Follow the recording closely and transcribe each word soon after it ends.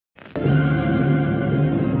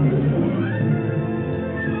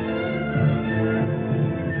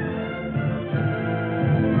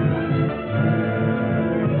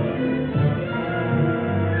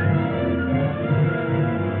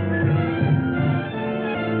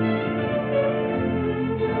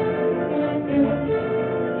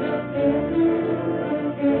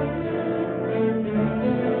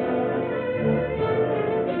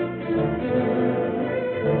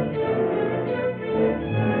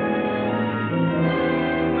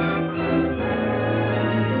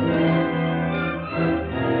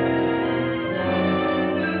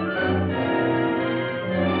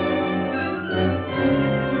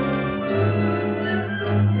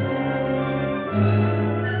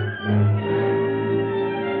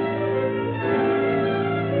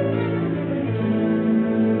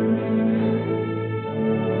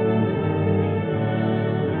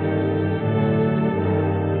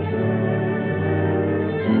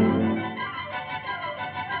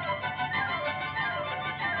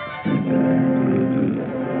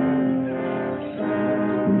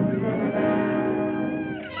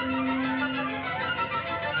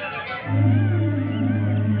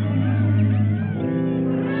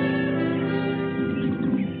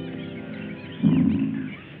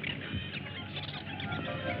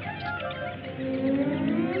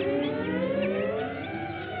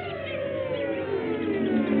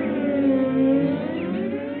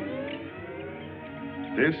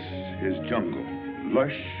This is jungle,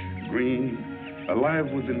 lush, green,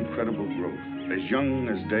 alive with incredible growth, as young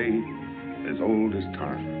as day, as old as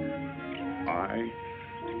time. I,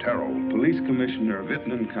 Terrell, police commissioner of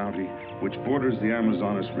Itnan County, which borders the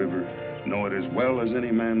Amazonas River, know it as well as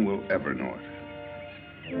any man will ever know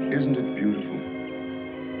it. Isn't it beautiful?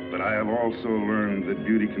 But I have also learned that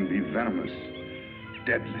beauty can be venomous,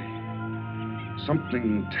 deadly,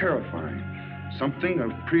 something terrifying. Something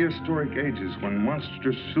of prehistoric ages when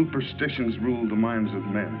monstrous superstitions ruled the minds of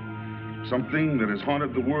men. Something that has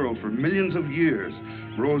haunted the world for millions of years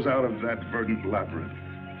rose out of that verdant labyrinth.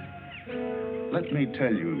 Let me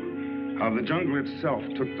tell you how the jungle itself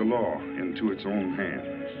took the law into its own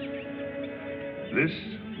hands. This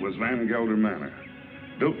was Van Gelder Manor,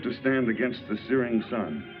 built to stand against the searing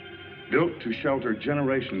sun, built to shelter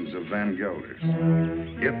generations of Van Gelders.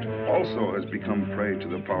 It also has become prey to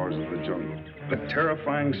the powers of the jungle, the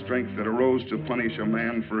terrifying strength that arose to punish a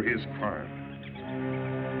man for his crime.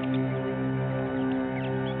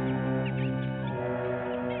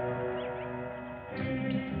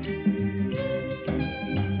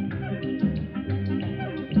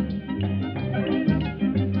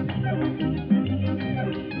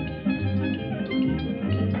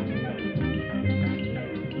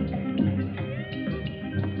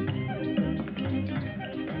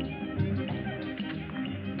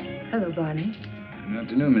 Hello, Barney. Good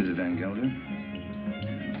afternoon, Mrs. Van Gelder.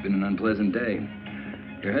 It's been an unpleasant day.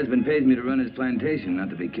 Your husband pays me to run his plantation, not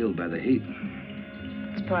to be killed by the heat.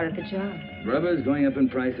 It's part of the job. Rubber's going up in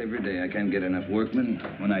price every day. I can't get enough workmen.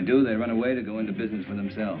 When I do, they run away to go into business for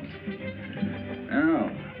themselves. Oh,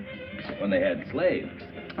 when they had slaves.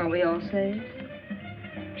 Are we all slaves?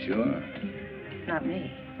 Sure. Not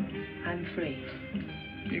me. I'm free.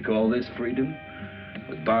 You call this freedom?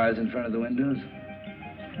 With bars in front of the windows?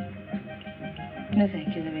 No,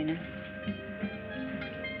 thank you, Lorena.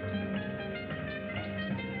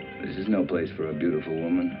 This is no place for a beautiful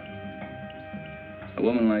woman. A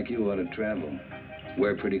woman like you ought to travel,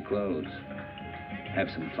 wear pretty clothes, have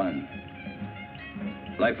some fun.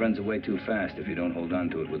 Life runs away too fast if you don't hold on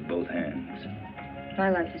to it with both hands. My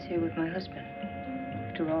life is here with my husband.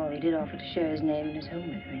 After all, he did offer to share his name and his home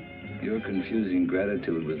with me. You're confusing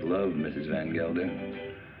gratitude with love, Mrs. Van Gelder.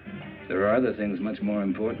 There are other things much more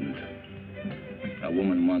important. A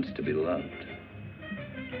woman wants to be loved.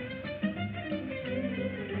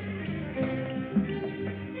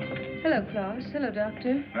 Hello, Klaus. Hello,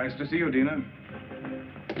 Doctor. Nice to see you, Dina.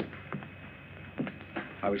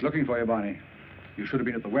 I was looking for you, Barney. You should have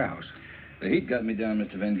been at the warehouse. The heat got me down,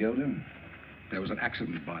 Mr. Van Gelder. There was an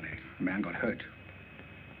accident, Barney. A man got hurt.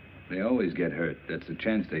 They always get hurt. That's the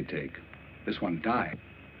chance they take. This one died.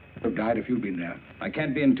 Would have died if you'd been there. I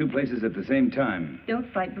can't be in two places at the same time.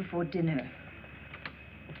 Don't fight before dinner.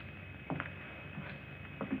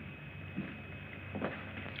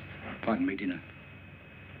 Pardon me, Dina.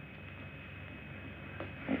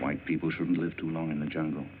 White people shouldn't live too long in the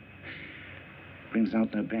jungle. Brings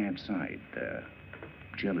out their bad side, their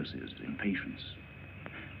jealousies, impatience.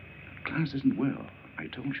 Klaus isn't well. I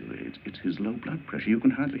told you, it's his low blood pressure. You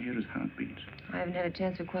can hardly hear his heartbeat. I haven't had a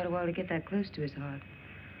chance for quite a while to get that close to his heart.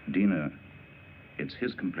 Dina, it's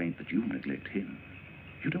his complaint that you neglect him.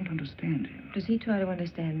 You don't understand him. Does he try to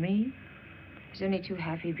understand me? He's only too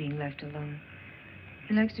happy being left alone.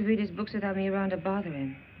 He likes to read his books without me around to bother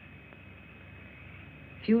him.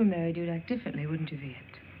 If you were married, you'd act differently, wouldn't you, Viet?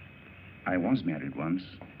 I was married once.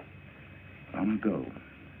 Long ago.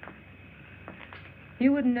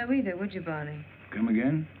 You wouldn't know either, would you, Barney? Come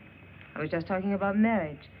again? I was just talking about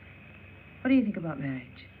marriage. What do you think about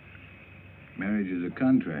marriage? Marriage is a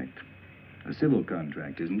contract. A civil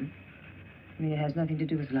contract, isn't it? I mean, it has nothing to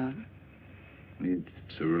do with love.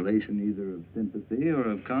 It's a relation either of sympathy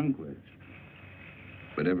or of conquest.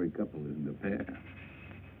 But every couple isn't a pair.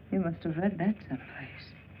 You must have read that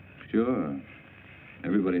someplace. Sure.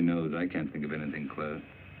 Everybody knows I can't think of anything clever.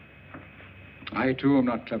 I, too, am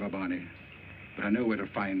not clever, Barney. But I know where to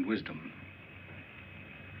find wisdom.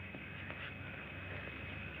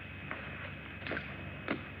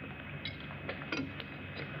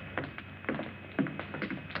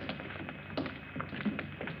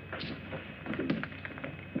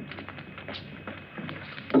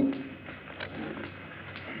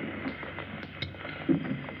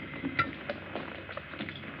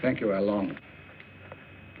 Thank you, Along.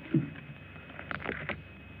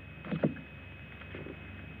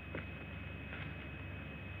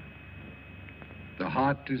 The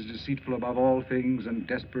heart is deceitful above all things and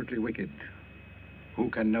desperately wicked. Who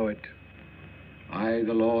can know it? I,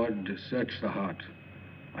 the Lord, search the heart.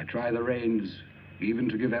 I try the reins, even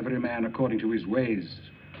to give every man according to his ways,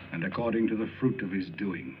 and according to the fruit of his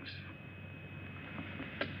doings.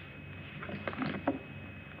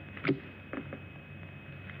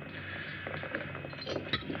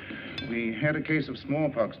 We had a case of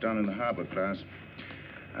smallpox down in the harbor, class.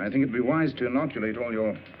 I think it'd be wise to inoculate all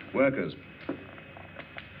your workers.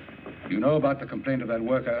 You know about the complaint of that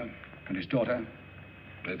worker and his daughter?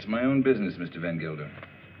 It's my own business, Mr. Van Gelder.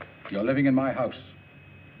 You're living in my house.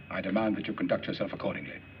 I demand that you conduct yourself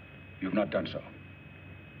accordingly. You've not done so.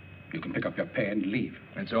 You can pick up your pay and leave.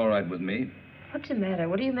 It's all right with me. What's the matter?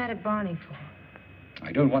 What are you mad at Barney for?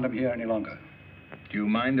 I don't want him here any longer. Do you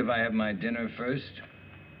mind if I have my dinner first?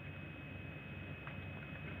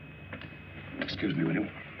 Excuse me, will you?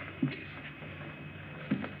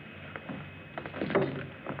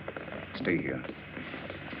 Stay here.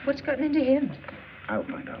 What's gotten into him? I'll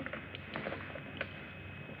find out.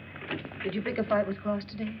 Did you pick a fight with Claus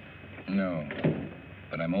today? No.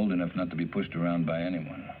 But I'm old enough not to be pushed around by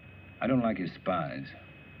anyone. I don't like his spies.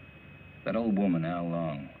 That old woman, Al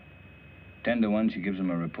Long. 10 to 1, she gives him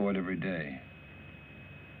a report every day.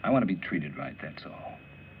 I want to be treated right, that's all.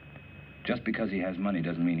 Just because he has money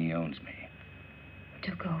doesn't mean he owns me.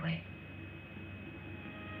 Don't go away.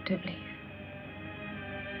 Don't leave.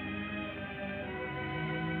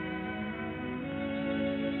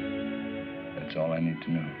 That's all I need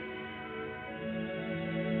to know.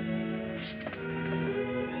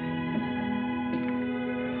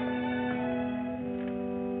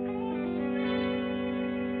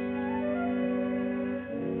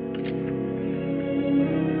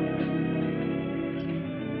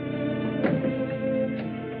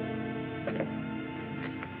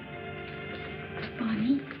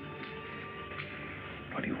 Barney,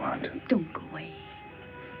 What do you want? don't go away.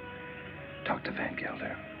 Talk to Van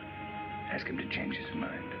Gelder. Ask him to change his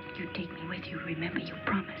mind. You take me with you. Remember, you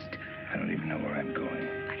promised. I don't even know where I'm going.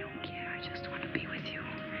 I don't care. I just want to be with you.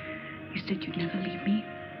 You said you'd never leave me.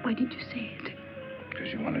 Why did you say it?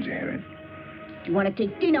 Because you wanted to hear it. You want to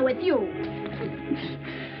take dinner with you?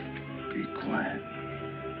 Be quiet.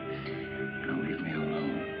 Don't leave me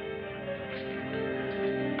alone.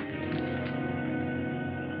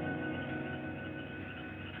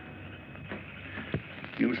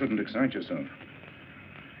 You shouldn't excite yourself.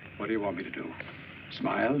 What do you want me to do?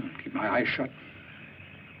 Smile? Keep my eyes shut?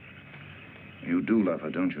 You do love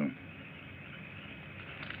her, don't you?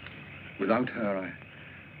 Without her,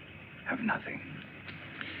 I have nothing.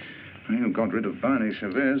 Well, you got rid of Barney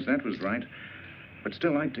Chavez, that was right. But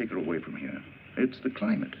still, I'd take her away from here. It's the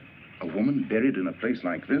climate. A woman buried in a place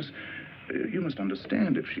like this, you must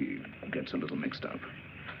understand if she gets a little mixed up.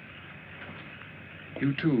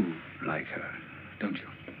 You too like her, don't you?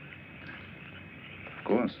 Of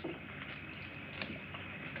course.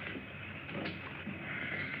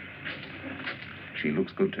 She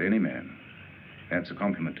looks good to any man. That's a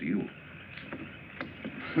compliment to you.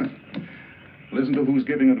 Listen to who's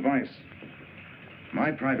giving advice.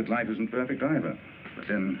 My private life isn't perfect either. But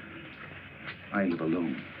then, I live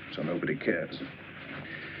alone, so nobody cares.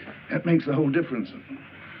 That makes the whole difference.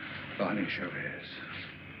 Barney Chavez.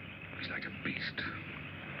 He's like a beast.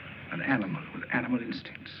 An animal with animal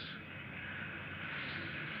instincts.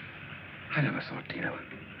 I never thought, Tina,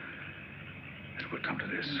 it would come to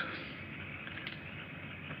this.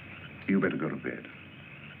 You better go to bed.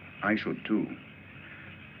 I should, too.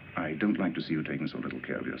 I don't like to see you taking so little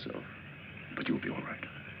care of yourself. But you'll be all right.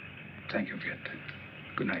 Thank you, Viet.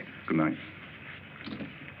 Good night. Good night.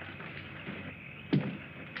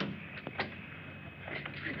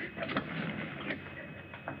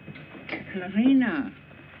 Marina.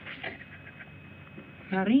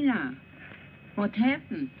 Marina, what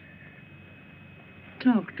happened?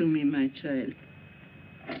 Talk to me, my child.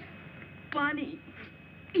 Barney,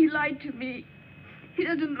 he lied to me. He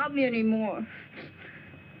doesn't love me anymore.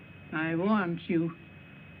 I want you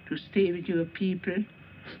to stay with your people.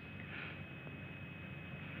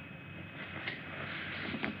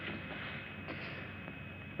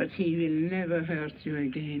 But he will never hurt you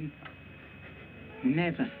again.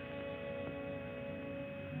 Never.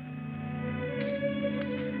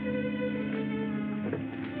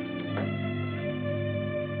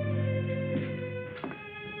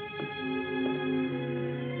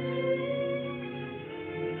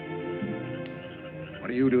 What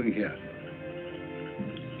are you doing here?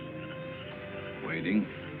 Waiting.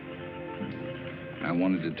 I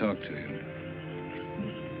wanted to talk to you.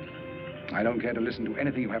 I don't care to listen to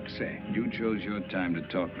anything you have to say. You chose your time to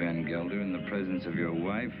talk, Van Gelder, in the presence of your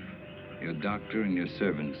wife, your doctor, and your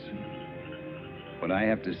servants. What I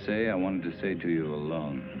have to say, I wanted to say to you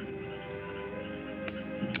alone.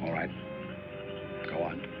 All right. Go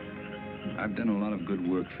on. I've done a lot of good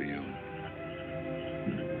work for you.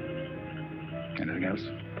 Anything else?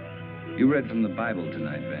 You read from the Bible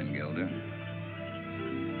tonight, Van Gelder.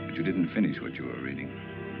 But you didn't finish what you were reading.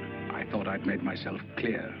 I thought I'd made myself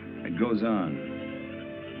clear. It goes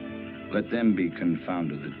on. Let them be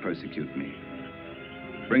confounded that persecute me.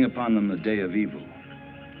 Bring upon them the day of evil,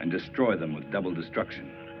 and destroy them with double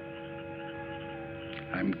destruction.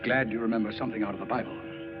 I'm glad you remember something out of the Bible.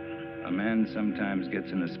 A man sometimes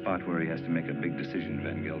gets in a spot where he has to make a big decision,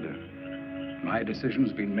 Van Gelder. My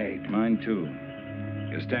decision's been made. Mine, too.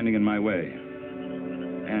 You're standing in my way.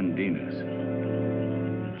 And Dina's.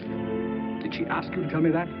 Did she ask you to tell me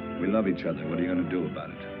that? We love each other. What are you going to do about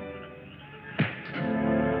it?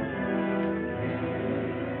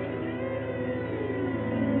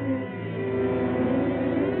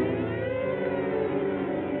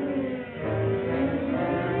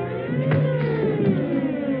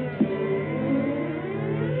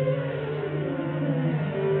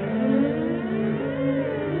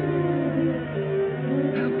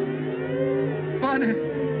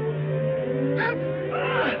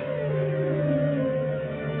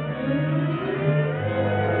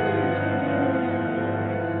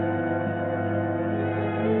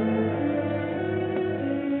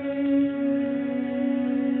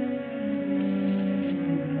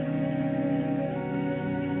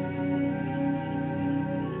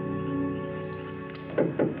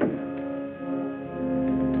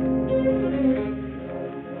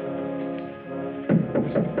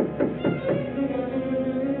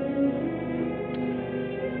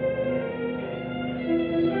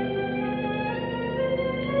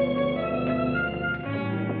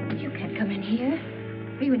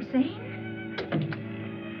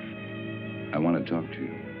 Talk to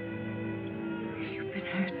you. You've been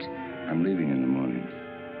hurt. I'm leaving in the morning.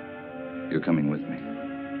 You're coming with me.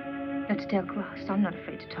 Let's tell Klaus. I'm not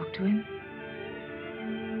afraid to talk to him.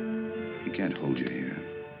 He can't hold you here.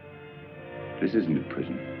 This isn't a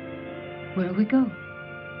prison. Where'll we go?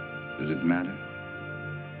 Does it matter?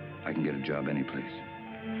 I can get a job any place.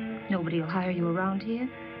 Nobody will hire you around here.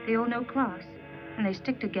 They all know Klaus. And they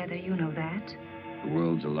stick together, you know that. The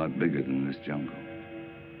world's a lot bigger than this jungle.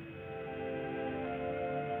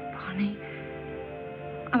 Bonnie,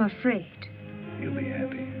 I'm afraid. You'll be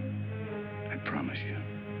happy. I promise you.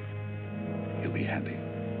 You'll be happy.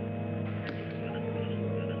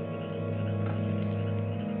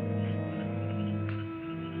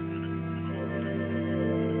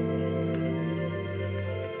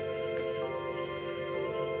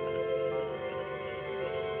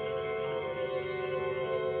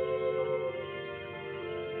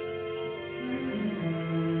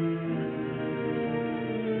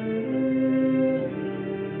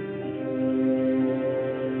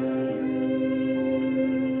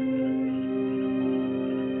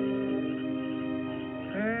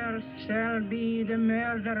 Shall be the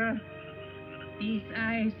murderer these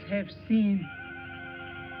eyes have seen.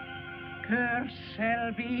 Cursed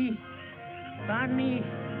shall be Barney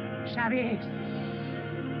Chavez.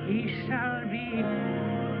 He shall be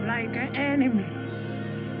like an enemy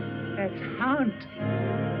that haunt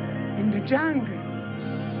in the jungle.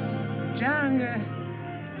 Jungle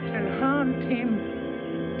shall haunt him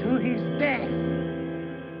to his death.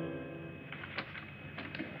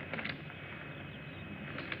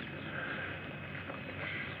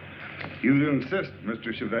 You insist,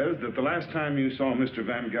 Mr. Chavez, that the last time you saw Mr.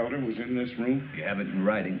 Van Gelder was in this room? You have it in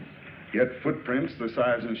writing. Yet footprints the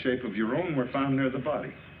size and shape of your own were found near the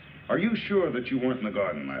body. Are you sure that you weren't in the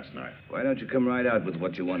garden last night? Why don't you come right out with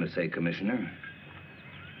what you want to say, Commissioner?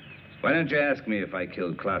 Why don't you ask me if I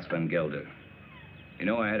killed Klaus Van Gelder? You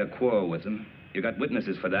know I had a quarrel with him. You got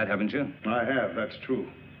witnesses for that, haven't you? I have, that's true.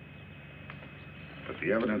 But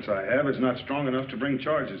the evidence I have is not strong enough to bring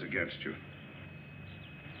charges against you.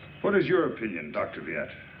 What is your opinion, Dr. Viet?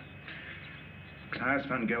 Klaus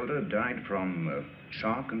Van Gelder died from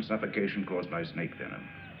shock and suffocation caused by snake venom.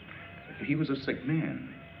 He was a sick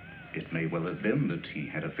man. It may well have been that he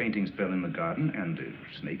had a fainting spell in the garden and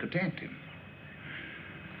a snake attacked him.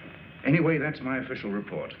 Anyway, that's my official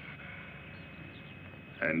report.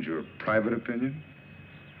 And your private opinion?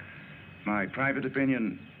 My private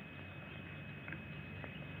opinion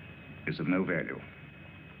is of no value.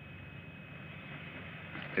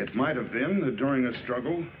 It might have been that during a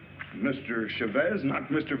struggle, Mr. Chavez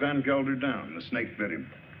knocked Mr. Van Gelder down. The snake bit him.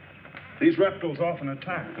 These reptiles often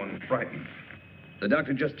attack when frightened. The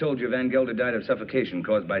doctor just told you Van Gelder died of suffocation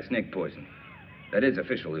caused by snake poison. That is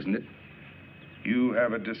official, isn't it? You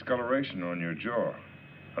have a discoloration on your jaw.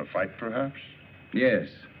 A fight, perhaps? Yes,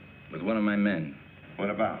 with one of my men. What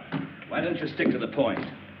about? Why don't you stick to the point?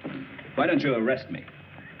 Why don't you arrest me?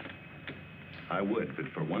 I would, but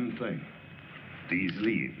for one thing. These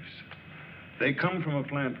leaves. They come from a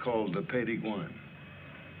plant called the Pays d'Iguane,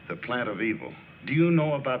 the plant of evil. Do you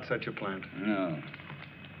know about such a plant? No.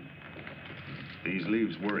 These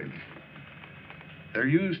leaves worry me. They're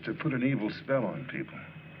used to put an evil spell on people.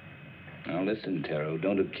 Now listen, Taro,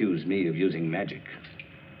 don't accuse me of using magic.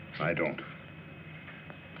 I don't.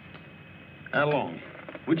 Along,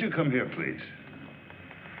 would you come here, please?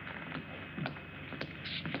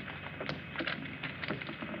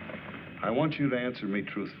 I want you to answer me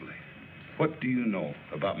truthfully. What do you know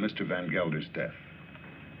about Mr. Van Gelder's death?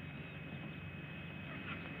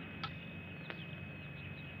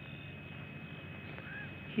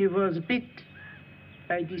 He was bit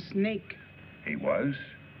by the snake. He was?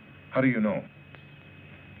 How do you know?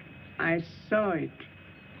 I saw it.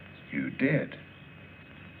 You did?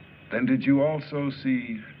 Then did you also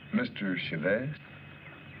see Mr. Chavez?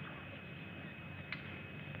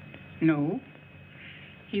 No.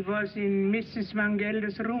 He was in Mrs. Van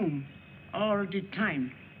Gelder's room all the time.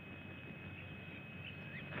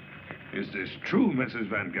 Is this true, Mrs.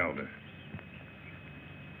 Van Gelder?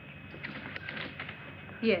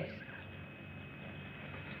 Yes.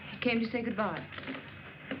 He came to say goodbye.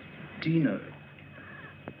 Tina.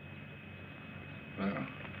 Well,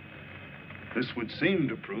 this would seem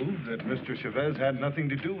to prove that Mr. Chavez had nothing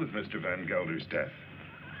to do with Mr. Van Gelder's death.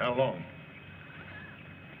 How long?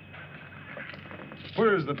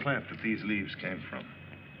 Where is the plant that these leaves came from?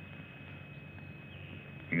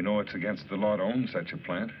 You know it's against the law to own such a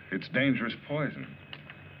plant. It's dangerous poison.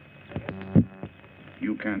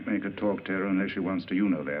 You can't make her talk, Tara, unless she wants to. You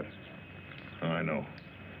know that. Oh, I know.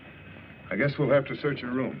 I guess we'll have to search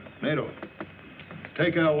her room. Nato,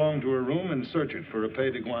 take Al Long to her room and search it for a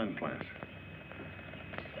Pays d'Iguane plant.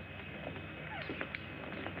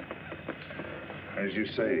 As you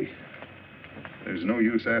say, there's no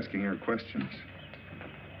use asking her questions.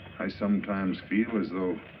 I sometimes feel as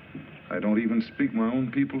though I don't even speak my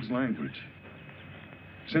own people's language.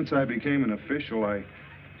 Since I became an official, I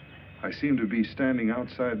seem to be standing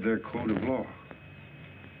outside their code of law.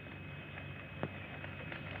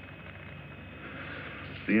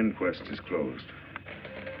 The inquest is closed.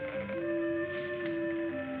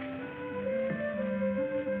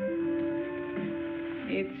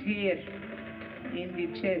 It's here, in the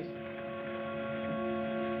chest.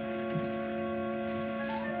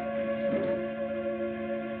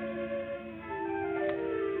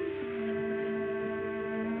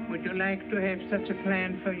 Would you like to have such a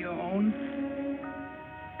plan for your own?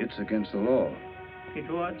 It's against the law.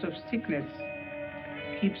 It wards of sickness,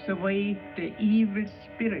 keeps away the evil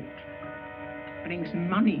spirit, brings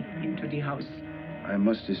money into the house. I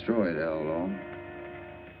must destroy it, Al Long.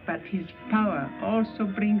 But his power also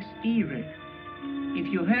brings evil.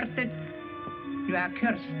 If you hurt it, you are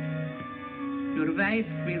cursed. Your wife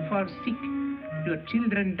will fall sick, your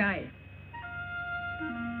children die.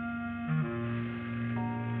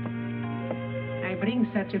 I bring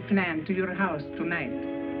such a plan to your house tonight.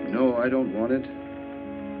 No, I don't want it.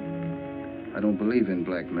 I don't believe in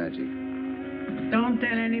black magic. Don't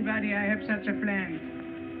tell anybody I have such a plan.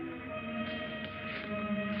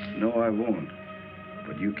 No, I won't.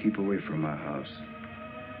 But you keep away from my house.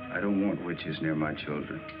 I don't want witches near my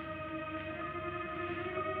children.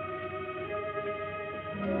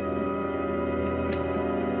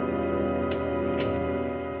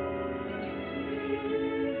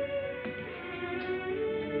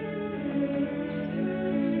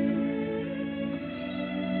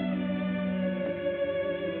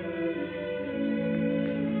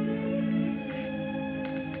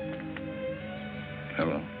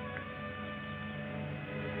 Hello.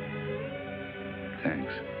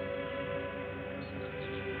 Thanks.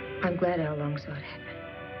 I'm glad Al Long saw it happen.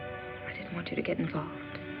 I didn't want you to get involved.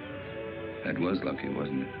 That was lucky,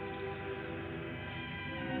 wasn't it?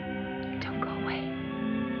 Don't go away.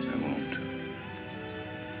 I won't.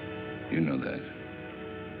 You know that.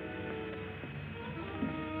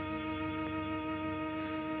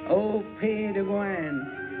 Oh, Pays d'Iguane,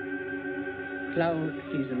 cloud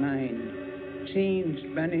his mind,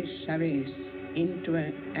 changed banish Chavez into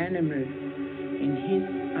an animal. In his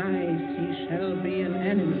eyes he shall be an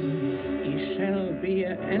animal. He shall be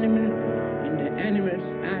an animal in the animal's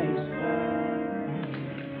eyes.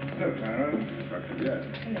 Hello, Tara. Dr. Jett.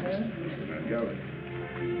 Hello. Mr. Van Gelder.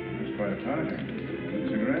 It's quite a time.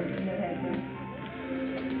 Cigarette?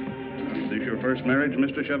 Is this your first marriage,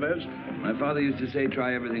 Mr. Chavez? My father used to say,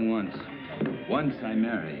 try everything once. Once I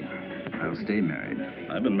marry, I'll stay married.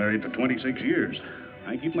 I've been married for 26 years.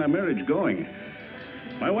 I keep my marriage going.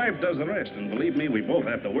 My wife does the rest, and believe me, we both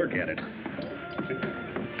have to work at it.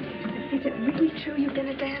 Is it really true you've been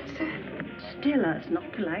a dancer? Stella's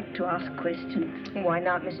not polite to ask questions. Why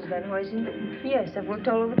not, Mrs. Van Huysen? Yes, I've worked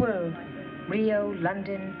all over the world. Rio,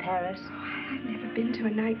 London, Paris. Oh, I've never been to a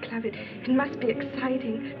nightclub. It must be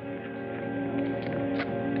exciting.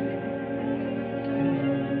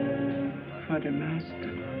 For the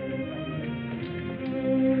master.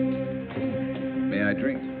 May I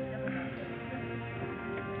drink?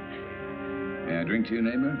 May I drink to you,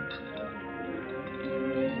 neighbor?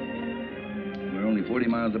 We're only 40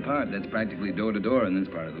 miles apart. That's practically door to door in this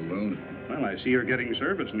part of the world. Well, I see you're getting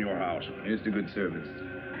service in your house. Here's to good service.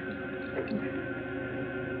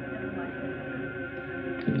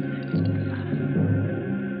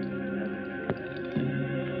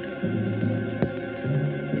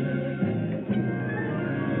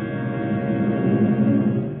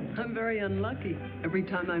 I'm very unlucky. Every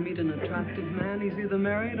time I meet an attractive man, he's either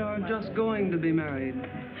married or just going to be married.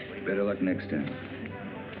 Better luck next time.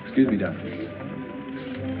 Excuse me, doctor.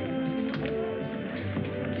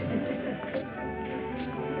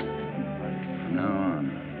 From now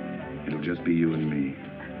on, it'll just be you and me.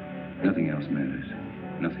 Nothing else matters.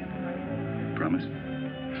 Nothing. Promise?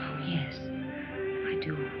 Oh, yes, I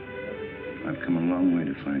do. I've come a long way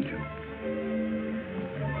to find you.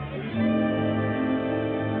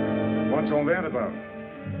 What's all that about?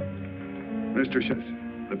 Mr. Schiff,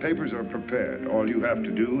 the papers are prepared. All you have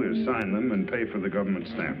to do is sign them and pay for the government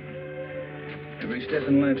stamp. Every step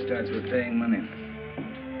in life starts with paying money.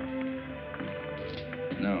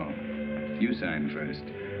 No, you sign first.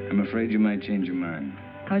 I'm afraid you might change your mind.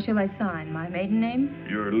 How shall I sign? My maiden name?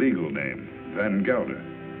 Your legal name, Van Gelder.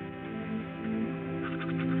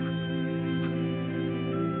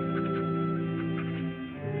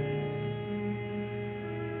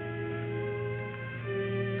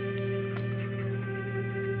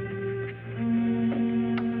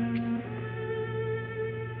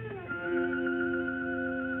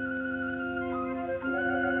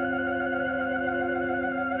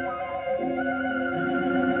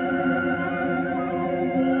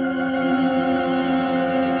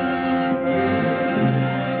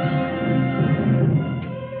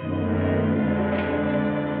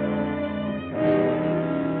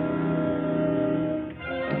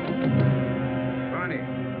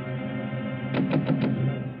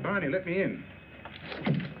 Let me in.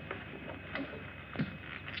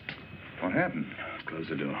 What happened? Close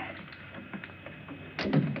the door.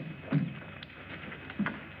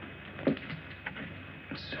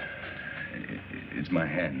 It's my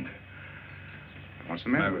hand. What's the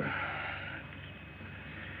matter?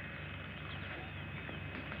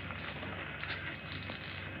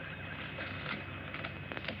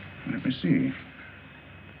 Let me see.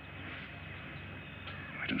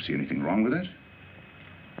 I don't see anything wrong with it.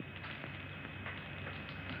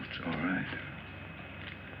 It's all right.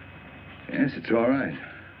 Yes, it's all right.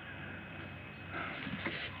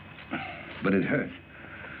 But it hurt.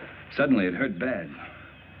 Suddenly, it hurt bad.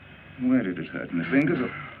 Where did it hurt? In the fingers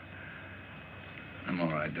or... I'm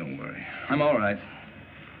all right, don't worry. I'm all right.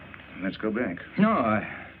 Let's go back. No,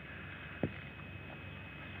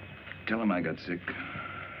 Tell him I got sick.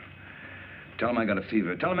 Tell him I got a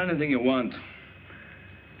fever. Tell him anything you want.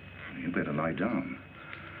 You better lie down.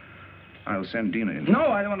 I'll send Dina in. No,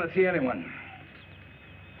 I don't want to see anyone.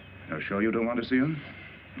 You're sure you don't want to see him?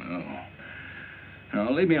 No.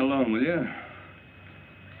 Now, leave me alone, will you?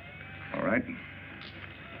 All right.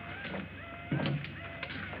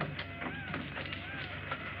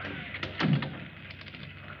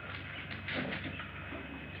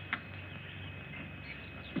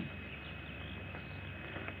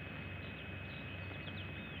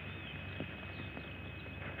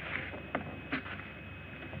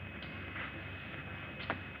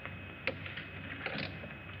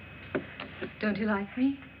 Don't you like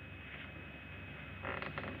me?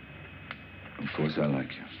 Of course I like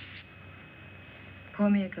you. Pour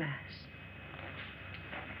me a glass.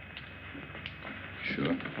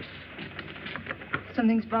 Sure.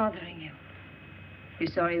 Something's bothering you. You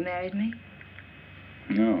sorry you married me?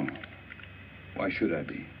 No. Why should I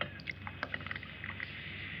be?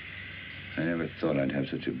 I never thought I'd have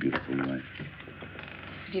such a beautiful wife.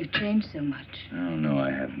 But you've changed so much. Oh, no,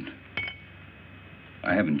 I haven't.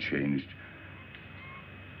 I haven't changed.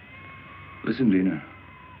 Listen, Dina.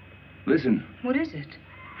 Listen. What is it?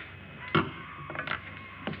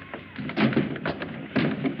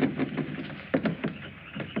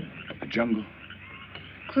 The jungle.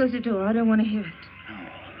 Close the door. I don't want to hear it. No.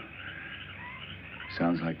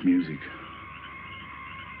 Sounds like music.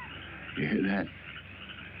 You hear that?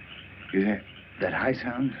 You hear that high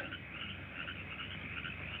sound?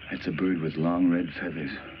 It's a bird with long red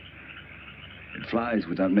feathers. It flies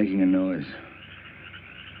without making a noise.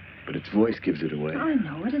 But its voice gives it away. I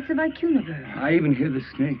know it. It's the vicuna bird. I even hear the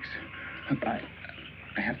snakes. I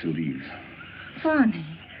have to leave. Barney,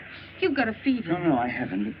 you've got a fever. No, I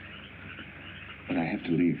haven't. But I have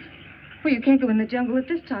to leave. Well, you can't go in the jungle at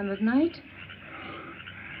this time of night.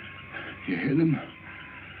 You hear them?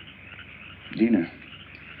 Dina.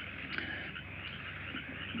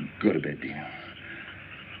 Go to bed, Dina.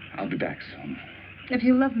 I'll be back soon. If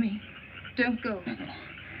you love me, don't go.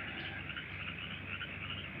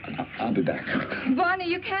 I'll be back. Barney,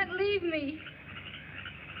 you can't leave me.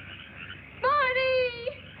 Barney!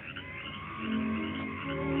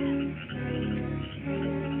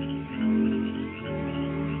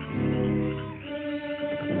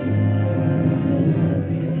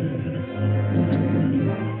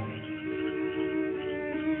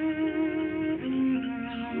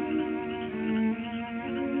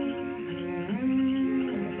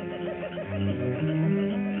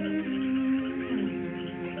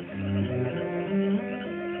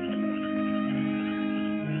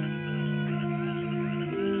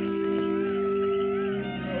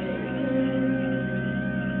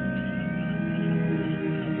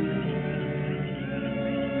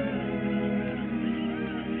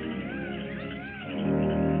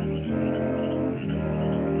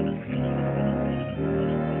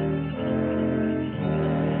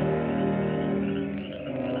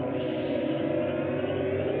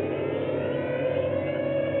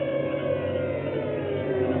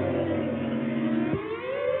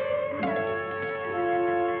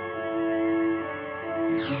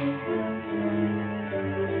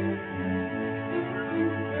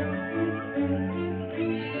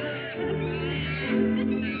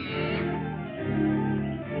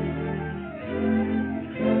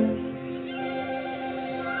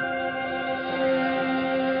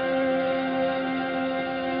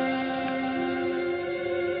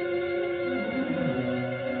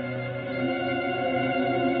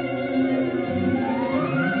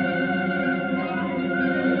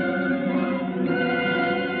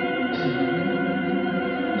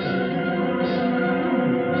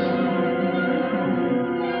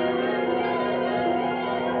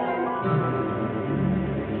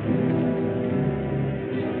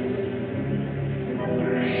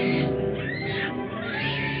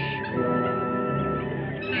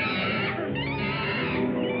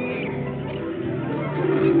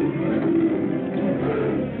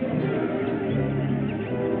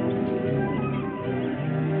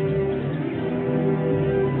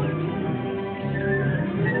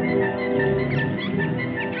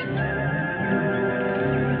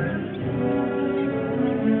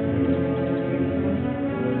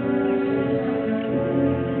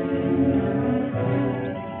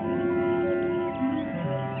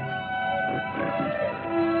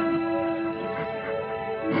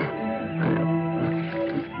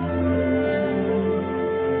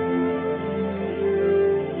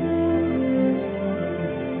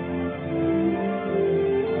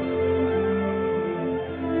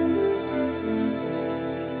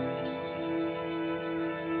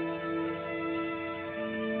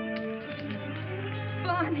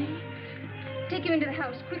 Take you into the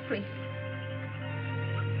house, quickly.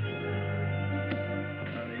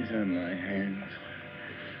 Oh, these are my hands.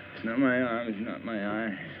 It's not my arms, not my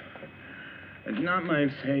eyes. It's not my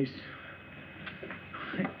face.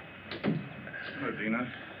 Hello, Dina.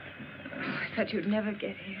 I thought you'd never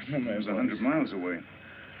get here. It was 100 miles away.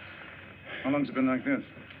 How long's it been like this?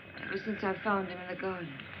 Ever since I found him in the garden.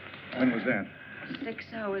 When was that? 6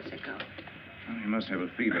 hours ago. Oh, he must have a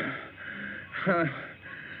fever. Oh,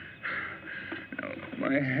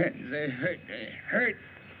 my hands, they hurt.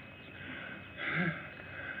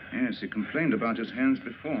 Yes, he complained about his hands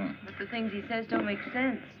before. But the things he says don't make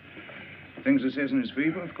sense. Things he says in his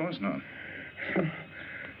fever? Of course not.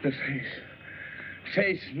 The face.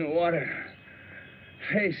 Face in the water.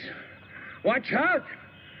 Face. Watch out!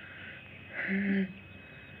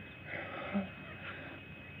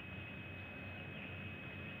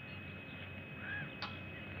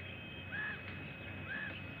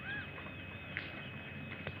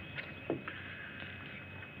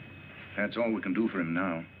 That's all we can do for him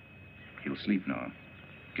now. He'll sleep now.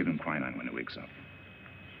 Give him quinine when he wakes up.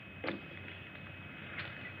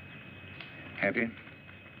 Happy?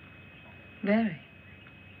 Very.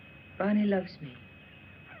 Barney loves me.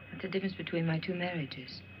 That's the difference between my 2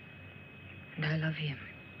 marriages. And I love him.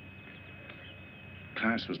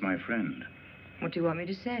 Klaas was my friend. What do you want me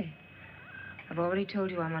to say? I've already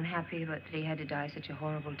told you I'm unhappy about that he had to die such a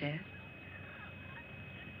horrible death.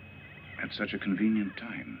 At such a convenient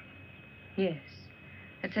time. Yes,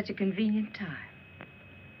 at such a convenient time.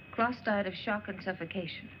 Klaas died of shock and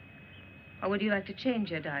suffocation. Or would you like to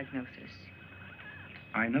change your diagnosis?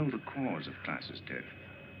 I know the cause of Klaas's death,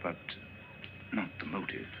 but not the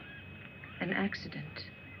motive. An accident.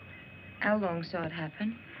 How long saw it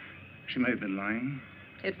happen? She may have been lying.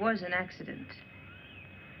 It was an accident.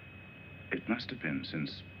 It must have been,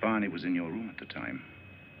 since Barney was in your room at the time.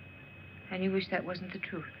 And you wish that wasn't the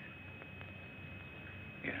truth?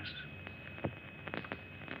 Yes.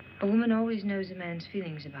 A woman always knows a man's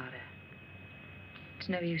feelings about her. It's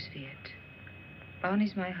no use, Viet.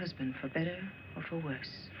 Barney's my husband, for better or for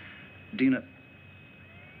worse. Dina.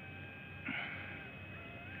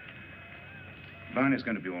 Barney's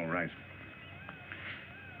going to be all right.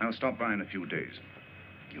 I'll stop by in a few days.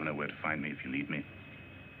 You know where to find me if you need me.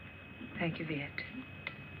 Thank you, Viet.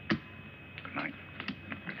 Good night.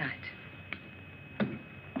 Good night.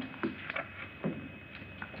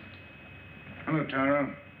 Hello,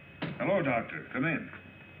 Tara. Hello, Doctor. Come in.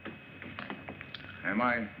 Am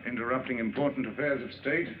I interrupting important affairs of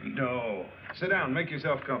state? No. Sit down. Make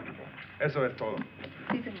yourself comfortable. Eso es todo.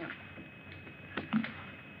 Sí, señor.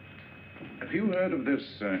 Have you heard of this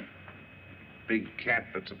big cat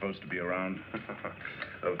that's supposed to be around?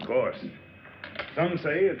 Of course. Some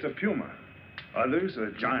say it's a puma. Others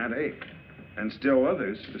a giant ape. And still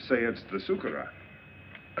others say it's the sukarat.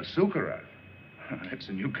 A sukarat? That's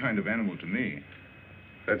a new kind of animal to me.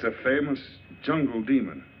 That's a famous jungle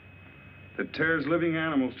demon that tears living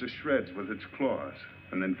animals to shreds with its claws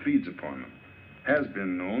and then feeds upon them. Has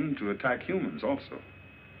been known to attack humans also.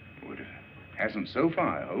 Well, it hasn't so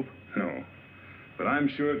far, I hope. No, but I'm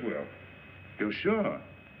sure it will. You're sure?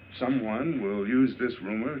 Someone will use this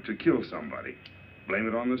rumor to kill somebody. Blame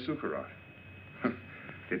it on the sukarat.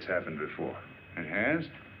 It's happened before. It has?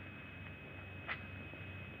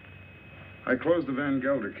 I closed the Van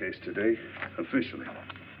Gelder case today, officially.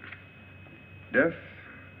 Death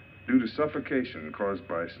due to suffocation caused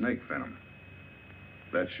by snake venom.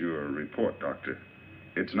 That's your report, Doctor.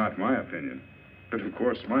 It's not my opinion. But of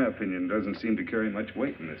course, my opinion doesn't seem to carry much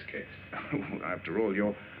weight in this case. After all,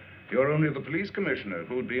 you're only the police commissioner.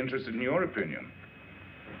 Who would be interested in your opinion?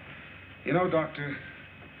 You know, Doctor,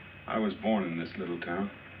 I was born in this little town.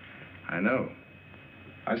 I know.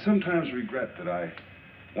 I sometimes regret that I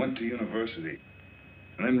went to university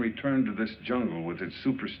and then returned to this jungle with its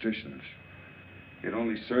superstitions. It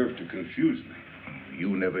only served to confuse me. You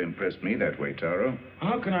never impressed me that way, Taro.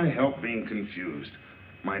 How can I help being confused?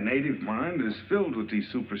 My native mind is filled with these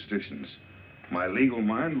superstitions. My legal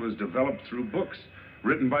mind was developed through books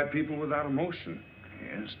written by people without emotion.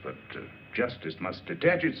 Yes, but justice must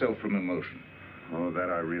detach itself from emotion. Oh, that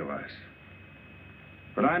I realize.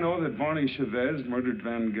 But I know that Barney Chavez murdered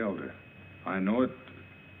Van Gelder. I know it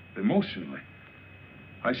emotionally.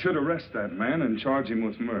 I should arrest that man and charge him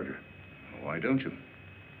with murder. Why don't you?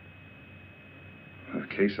 The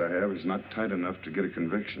case I have is not tight enough to get a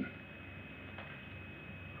conviction.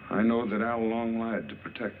 I know that Al Long lied to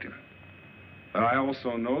protect him. But I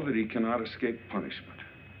also know that he cannot escape punishment.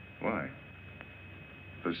 Why?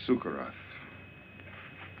 The Sukarat.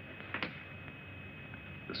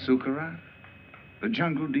 The Sukarat? The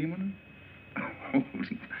jungle demon? Oh,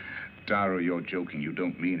 Taro, you're joking. You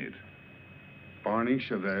don't mean it. Barney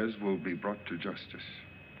Chavez will be brought to justice.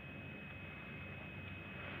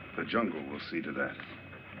 The jungle will see to that.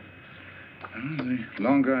 Well, the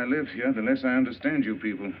longer I live here, the less I understand you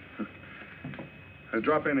people.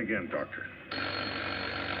 Drop in again, Doctor.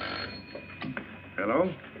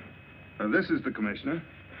 Hello? This is the commissioner.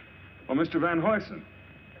 Oh, Mr. Van Huysen.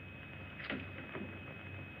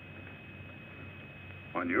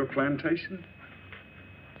 On your plantation?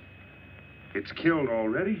 It's killed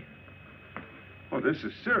already? Oh, this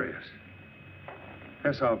is serious.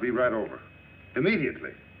 Yes, I'll be right over.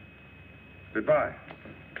 Immediately. Goodbye.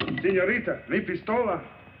 Senorita, mi pistola.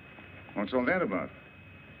 What's all that about?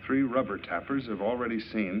 3 rubber tappers have already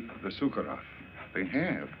seen the Sukarat. They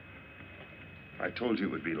have? I told you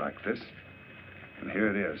it would be like this. And here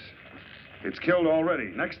it is. It's killed already.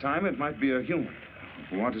 Next time, it might be a human.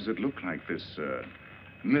 What does it look like, this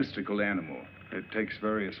mystical animal? It takes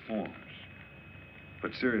various forms.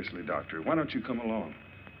 But seriously, Doctor, why don't you come along?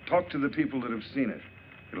 Talk to the people that have seen it.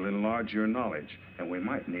 It'll enlarge your knowledge, and we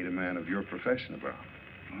might need a man of your profession about.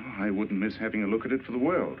 Oh, I wouldn't miss having a look at it for the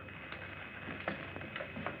world.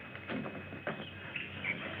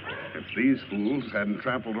 If these fools hadn't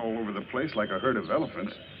trampled all over the place like a herd of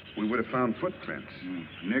elephants, we would have found footprints.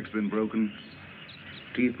 Neck's been broken,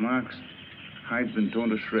 teeth marks, hide's been torn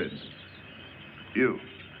to shreds. You,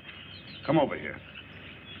 come over here.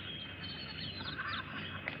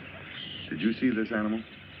 Did you see this animal?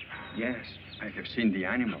 Yes, I have seen the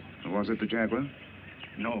animal. Was it the jaguar?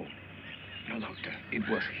 No, No, Doctor. It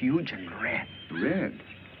was huge and red. Red?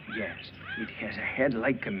 Yes. It has a head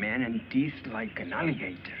like a man and teeth like an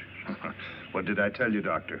alligator. What did I tell you,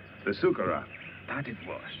 Doctor? The Sukara. That it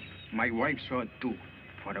was. My wife saw it too.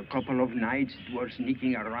 For a couple of nights, it was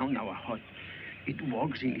sneaking around our hut. It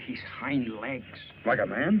walks in his hind legs. Like a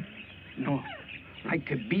man? No,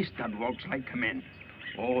 like a beast that walks like a man.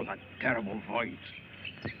 Oh, that terrible voice.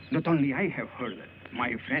 Not only I have heard it,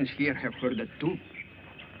 my friends here have heard it too.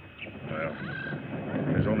 Well,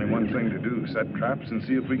 there's only one thing to do. Set traps and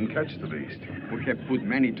see if we can catch the beast. We have put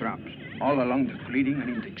many traps, all along the clearing and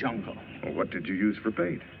in the jungle. Well, what did you use for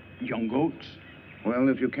bait? Young goats. Well,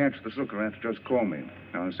 if you catch the Sukarat, just call me.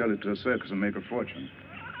 I'll sell it to a circus and make a fortune.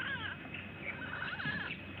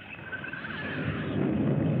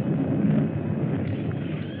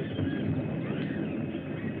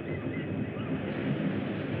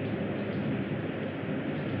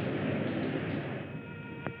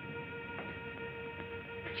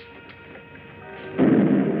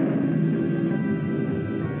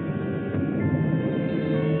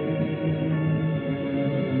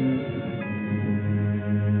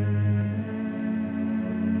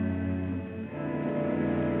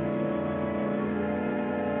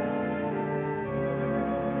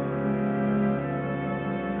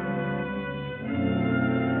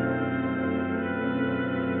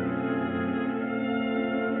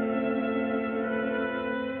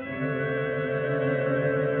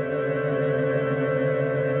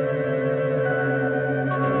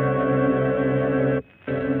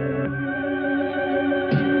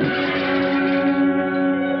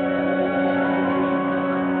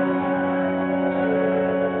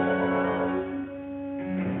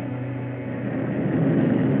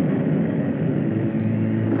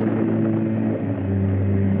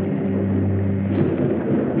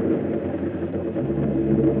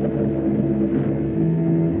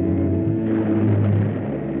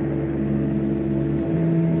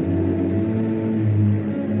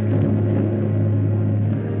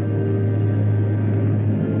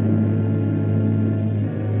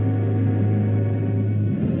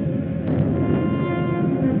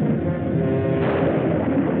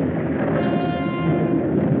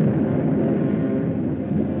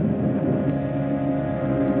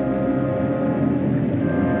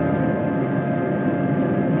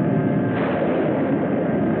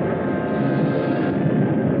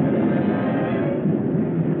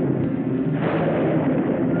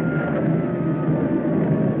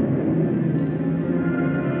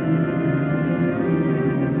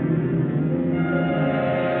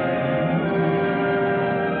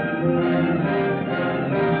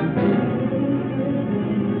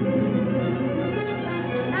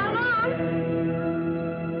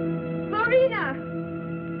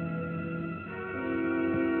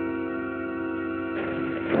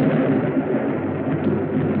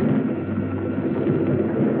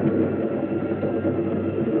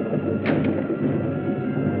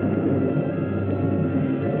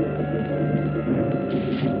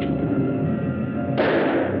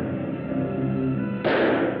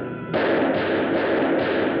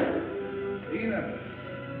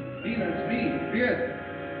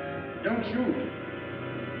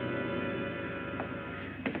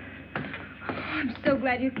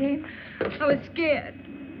 glad you came. I was scared.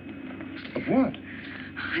 Of what?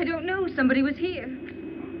 I don't know. Somebody was here.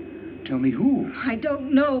 Tell me who. I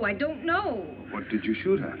don't know. I don't know. What did you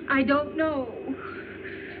shoot at? I don't know.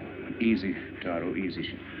 Easy, Taro,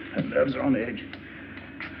 easy. Her nerves are on edge.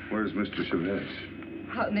 Where's Mr. Chavez?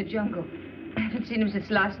 Out in the jungle. I haven't seen him since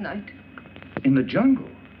last night. In the jungle?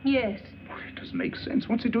 Yes. Well, it doesn't make sense.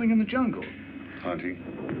 What's he doing in the jungle?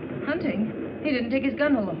 Hunting. Hunting? He didn't take his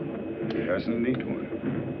gun along. He hasn't need one.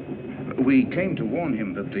 We came to warn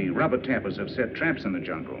him that the rubber tappers have set traps in the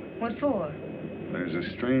jungle. What for? There's a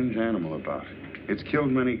strange animal about. It's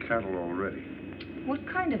killed many cattle already. What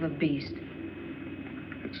kind of a beast?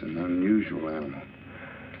 It's an unusual animal.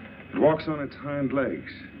 It walks on its hind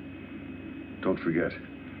legs. Don't forget.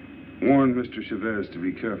 Warn Mr. Chavez to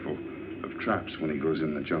be careful of traps when he goes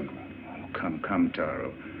in the jungle. Oh, come,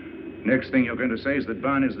 Taro. Next thing you're going to say is that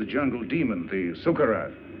Ban is the jungle demon, the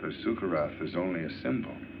Sukarath. The Sukarath is only a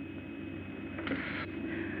symbol.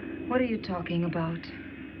 What are you talking about?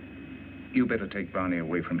 You better take Barney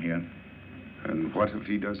away from here. And what if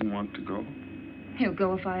he doesn't want to go? He'll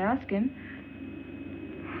go if I ask him.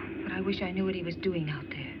 But I wish I knew what he was doing out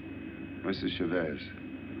there. Mrs. Chavez,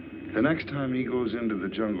 the next time he goes into the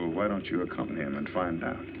jungle, why don't you accompany him and find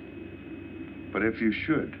out? But if you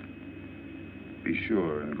should, be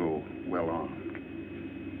sure and go well armed.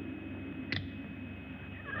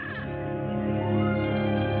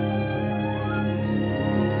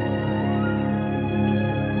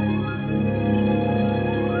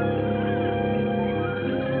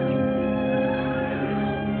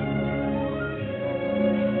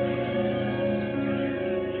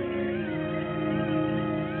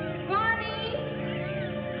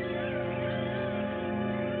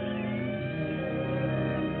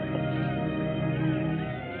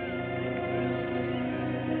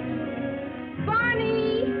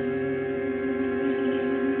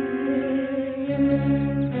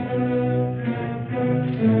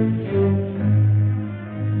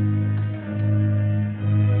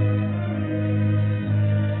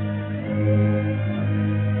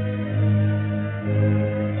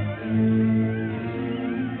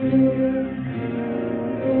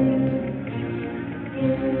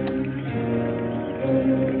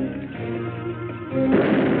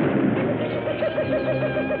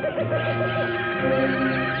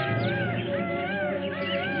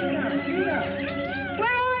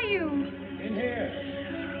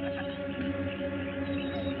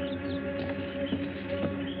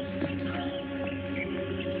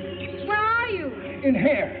 in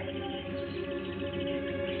here.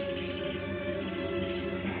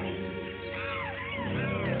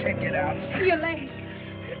 I can't get out. Your leg.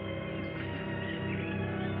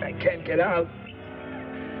 I can't get out.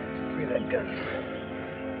 Give me that gun.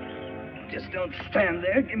 Just don't stand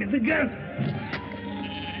there. Give me the gun.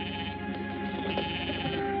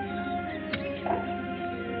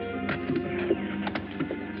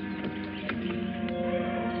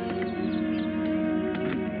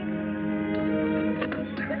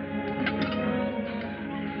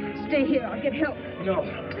 Stay here. I'll get help. No.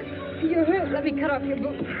 You're hurt. Let me cut off your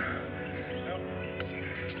boot.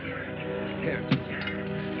 Here.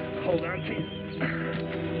 Hold on, please.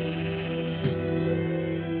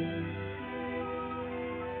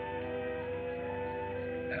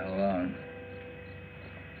 Now,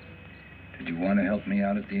 did you want to help me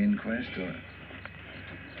out at the inquest, or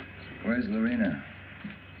where's Lorena?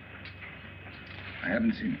 I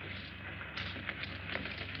haven't seen her.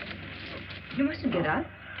 You mustn't get up.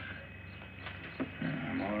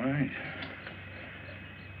 I'm all right.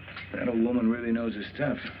 That old woman really knows her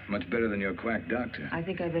stuff. Much better than your quack doctor. I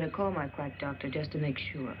think I better call my quack doctor just to make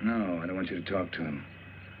sure. No, I don't want you to talk to him.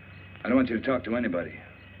 I don't want you to talk to anybody.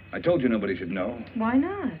 I told you nobody should know. Why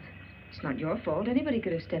not? It's not your fault. Anybody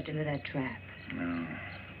could have stepped into that trap. No.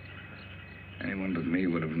 Anyone but me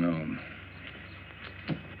would have known.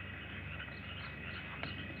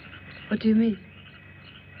 What do you mean?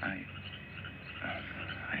 I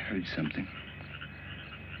heard something.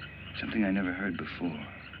 Something I never heard before.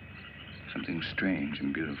 Something strange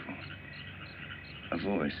and beautiful. A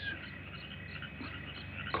voice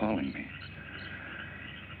calling me.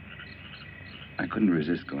 I couldn't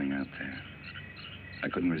resist going out there. I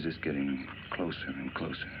couldn't resist getting closer and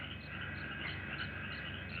closer.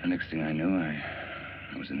 The next thing I knew, I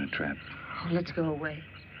was in a trap. Oh, let's go away.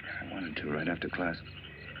 I wanted to, right after class.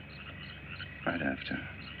 Right after.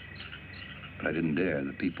 But I didn't dare.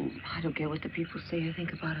 The people... I don't care what the people say or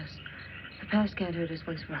think about us. The past can't hurt us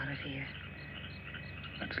once we're out of here.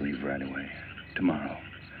 Let's leave right away. Tomorrow.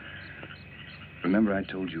 Remember I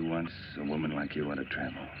told you once a woman like you ought to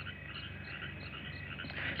travel.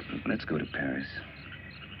 Let's go to Paris.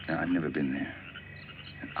 Now, I've never been there.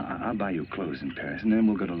 I'll buy you clothes in Paris, and then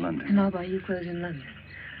we'll go to London. And I'll buy you clothes in London.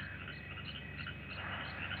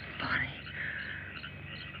 Bonnie,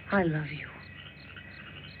 I love you.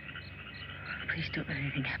 Please don't let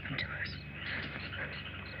anything happen to us.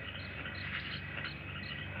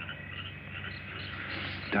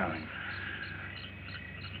 Darling.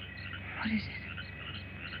 What is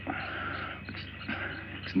it?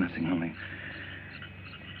 It's nothing, only...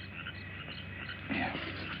 Yeah,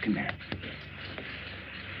 come here.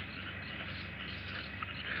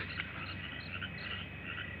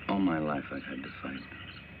 All my life I've had to fight.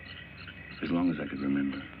 As long as I could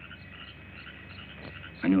remember.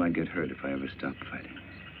 I knew I'd get hurt if I ever stopped fighting.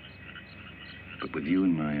 But with you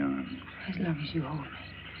in my arms... As long as you hold me.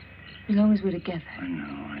 As long as we're together. I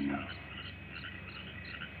know.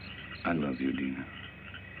 I love you, Dina.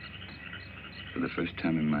 For the first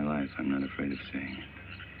time in my life, I'm not afraid of saying it.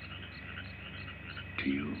 To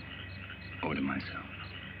you, or to myself.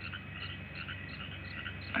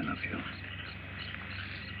 I love you.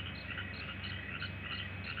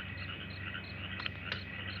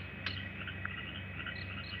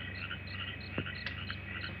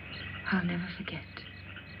 I'll never forget.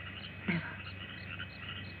 Never.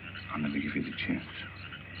 I'll never give you the chance.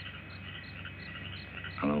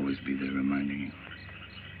 I'll always be there reminding you.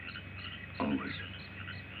 Always.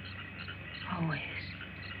 Always.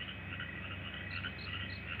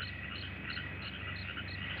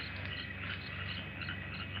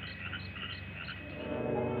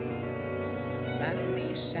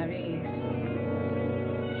 Marries,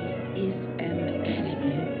 he is an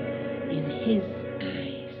animal in his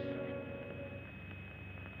eyes.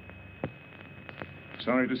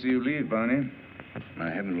 Sorry to see you leave, Barney. I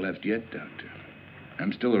haven't left yet, Doctor.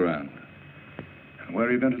 I'm still around. Where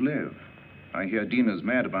are you going to live? I hear Dina's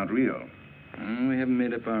mad about Rio. We haven't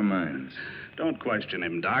made up our minds. Don't question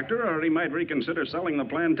him, Doctor, or he might reconsider selling the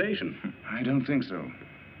plantation. I don't think so.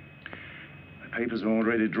 The papers are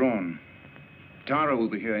already drawn. Taro will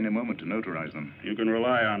be here any moment to notarize them. You can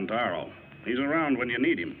rely on Taro. He's around when you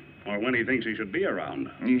need him, or when he thinks he should be around.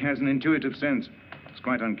 He has an intuitive sense. It's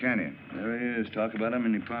quite uncanny. There he is. Talk about him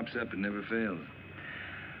and he pops up and never fails.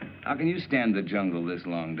 How can you stand the jungle this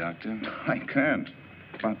long, Doctor? I can't.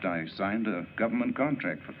 But I signed a government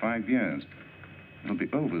contract for 5 years. It'll be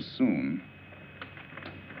over soon.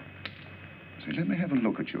 Say, let me have a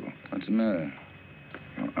look at you. What's the matter?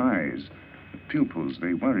 Your eyes, the pupils,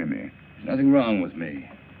 they worry me. There's nothing wrong with me.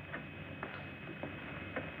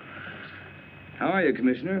 How are you,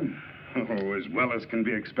 Commissioner? Oh, as well as can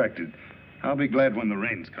be expected. I'll be glad when the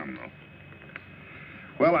rains come, though.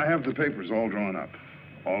 Well, I have the papers all drawn up.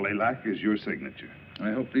 All they lack is your signature. I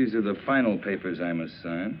hope these are the final papers I must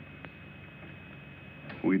sign.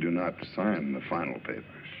 We do not sign the final papers.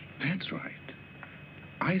 That's right.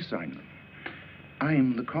 I sign them.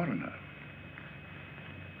 I'm the coroner.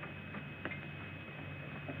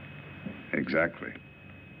 Exactly.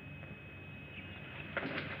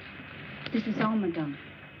 This is all, madame.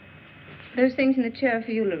 Those things in the chair are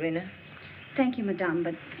for you, Lorena. Thank you, madame,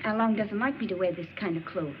 but Alain doesn't like me to wear this kind of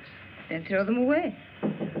clothes. Then throw them away.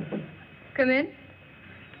 Come in.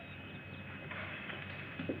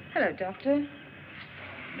 Hello, Doctor.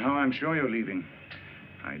 Now I'm sure you're leaving.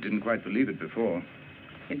 I didn't quite believe it before.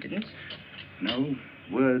 You didn't? No,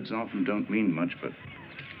 words often don't mean much, but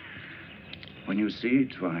when you see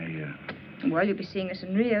it, why, Well, you'll be seeing us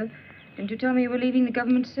in Rio. Didn't you tell me you were leaving the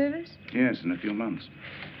government service? yes, in a few months.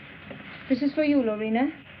 This is for you,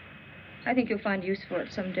 Lorena. I think you'll find use for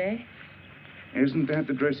it someday. Isn't that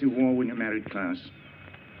the dress you wore when you married Klaus?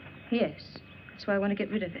 Yes. That's why I want to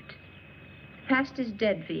get rid of it. The past is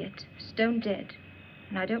dead, Viet. Stone dead.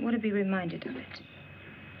 And I don't want to be reminded of it.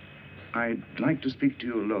 I'd like to speak to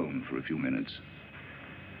you alone for a few minutes.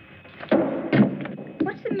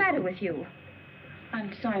 What's the matter with you?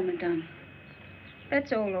 I'm sorry, madame.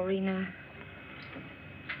 That's all, Lorena.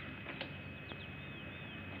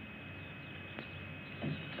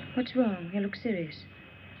 What's wrong? You look serious.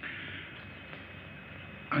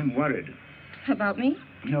 I'm worried. About me?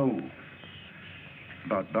 No.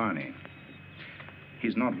 About Barney.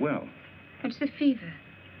 He's not well. It's the fever.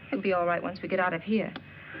 He'll be all right once we get out of here.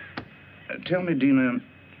 Tell me, Dina,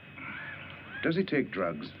 does he take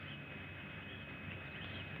drugs?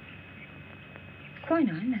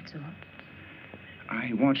 Quinine, that's all.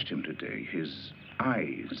 I watched him today. His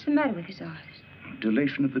eyes. What's the matter with his eyes?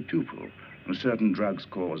 Dilation of the pupil. Certain drugs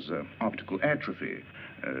cause optical atrophy,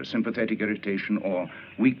 sympathetic irritation, or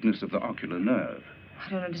weakness of the ocular nerve. I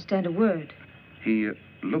don't understand a word. He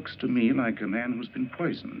looks to me like a man who's been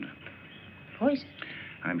poisoned. Poison?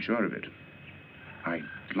 I'm sure of it. I'd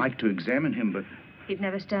like to examine him, but... He'd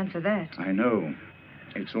never stand for that. I know.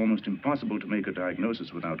 It's almost impossible to make a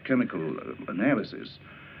diagnosis without chemical analysis.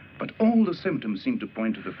 But all the symptoms seem to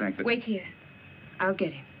point to the fact that... Wait here. I'll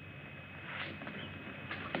get him.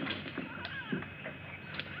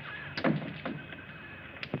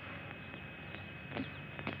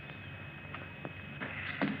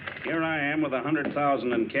 Here I am with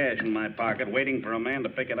 100,000 in cash in my pocket, waiting for a man to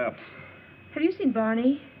pick it up. Have you seen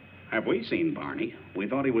Barney? Have we seen Barney? We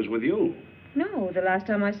thought he was with you. No, the last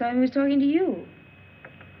time I saw him, he was talking to you.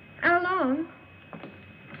 How long?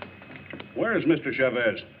 Where is Mr.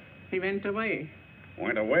 Chavez? He went away.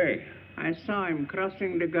 Went away. I saw him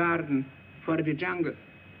crossing the garden for the jungle.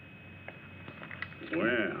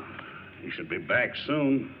 Well, he should be back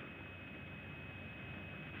soon.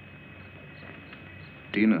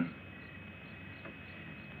 Dina.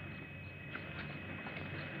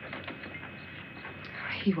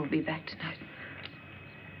 He won't be back tonight.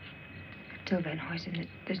 Tell Van Huysen that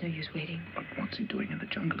there's no use waiting. But what's he doing in the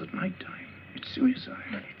jungle at nighttime? It's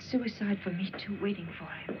suicide. It's suicide for me, too, waiting for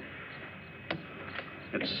him.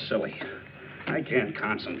 It's silly. I can't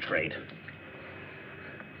concentrate.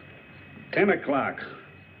 10 o'clock.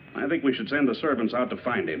 I think we should send the servants out to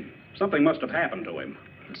find him. Something must have happened to him.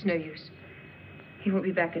 It's no use. He won't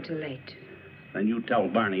be back until late. Then you tell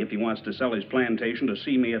Barney if he wants to sell his plantation to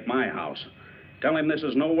see me at my house. Tell him this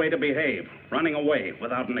is no way to behave, running away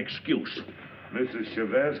without an excuse. Mrs.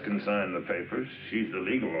 Chavez can sign the papers. She's the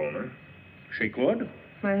legal owner. She could?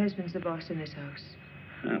 My husband's the boss in this house.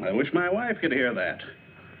 Well, I wish my wife could hear that.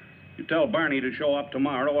 You tell Barney to show up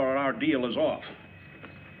tomorrow or our deal is off.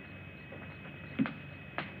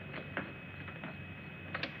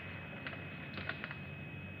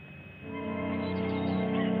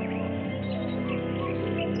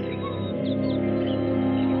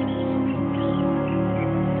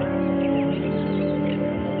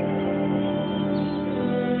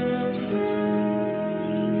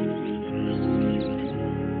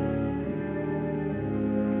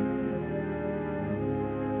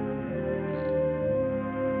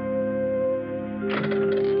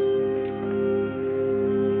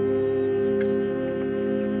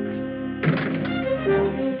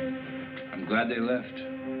 They left.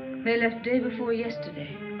 They left day before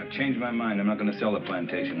yesterday. I've changed my mind. I'm not going to sell the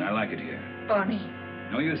plantation. I like it here. Barney.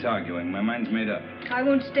 No use arguing. My mind's made up. I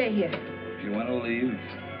won't stay here. If you want to leave,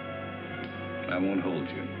 I won't hold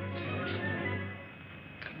you.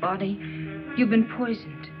 Barney, you've been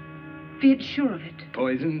poisoned. Be sure of it.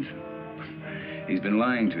 Poisoned? He's been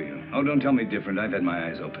lying to you. Oh, don't tell me different. I've had my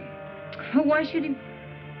eyes open. Why should he?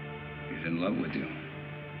 He's in love with you.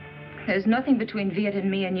 There's nothing between Viet and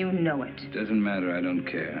me, and you know it. Doesn't matter. I don't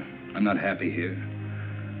care. I'm not happy here.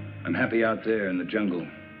 I'm happy out there in the jungle.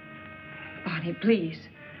 Barney, please.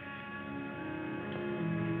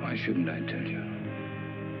 Why shouldn't I tell you?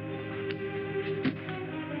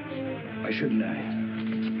 Why shouldn't I?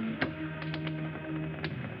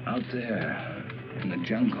 Out there in the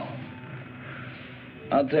jungle.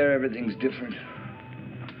 Out there, everything's different.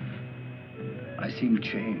 I seem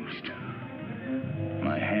changed.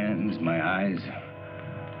 My hands, my eyes.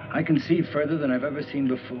 I can see further than I've ever seen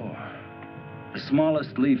before. The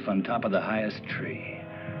smallest leaf on top of the highest tree.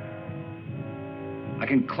 I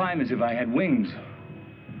can climb as if I had wings.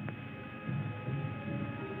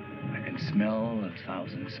 I can smell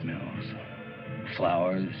 1,000 smells.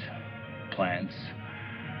 Flowers, plants,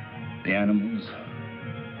 the animals.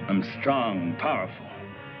 I'm strong, powerful.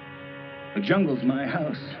 The jungle's my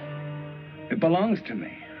house. It belongs to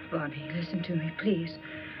me. Barney, listen to me, please.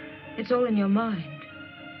 It's all in your mind.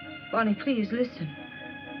 Barney, please, listen.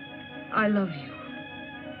 I love you.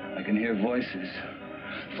 I can hear voices.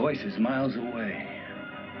 Voices miles away.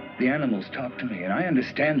 The animals talk to me, and I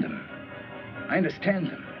understand them. I understand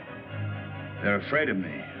them. They're afraid of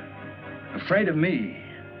me. Afraid of me.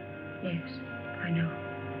 Yes, I know.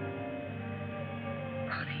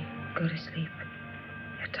 Barney, go to sleep.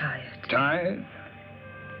 You're tired. Tired?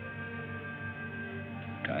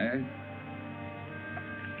 Tired?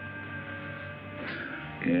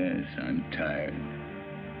 Yes, I'm tired.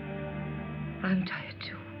 I'm tired,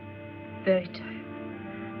 too. Very tired.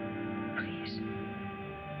 Please,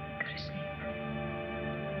 go to sleep.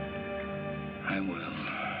 I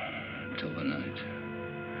will, till the night.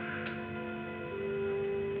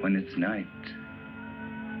 When it's night,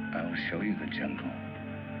 I'll show you the jungle.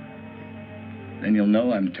 Then you'll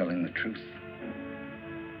know I'm telling the truth.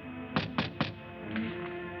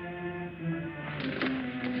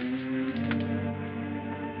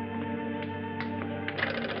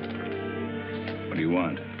 What do you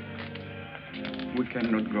want? We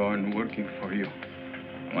cannot go on working for you.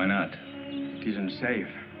 Why not? It isn't safe.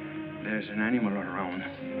 There's an animal around.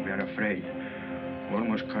 We are afraid. We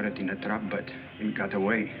almost caught it in a trap, but it got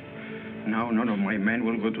away. Now none of my men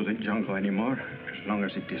will go to the jungle anymore, as long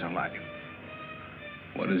as it is alive.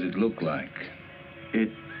 What does it look like?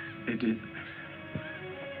 It.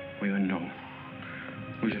 We don't know.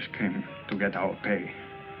 We just came to get our pay.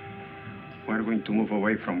 We're going to move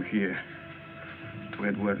away from here to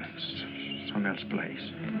Edward, some else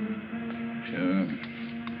place. Sure.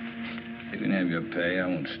 You can have your pay. I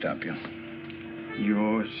won't stop you.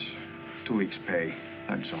 Yours, 2 weeks' pay.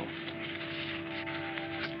 That's all.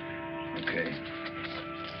 Okay.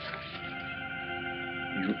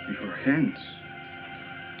 Your hands.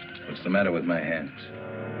 What's the matter with my hands?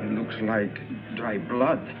 It looks like dry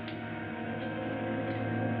blood.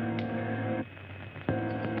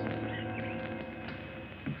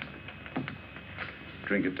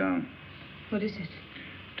 Drink it down. What is it?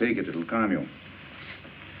 Take it, it'll calm you.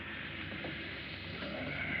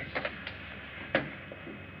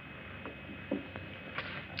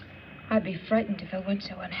 I'd be frightened if I weren't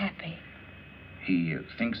so unhappy. He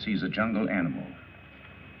thinks he's a jungle animal.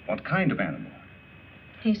 What kind of animal?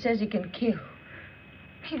 He says he can kill.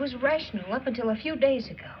 He was rational up until a few days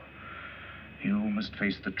ago. You must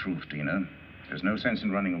face the truth, Tina. There's no sense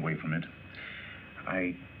in running away from it.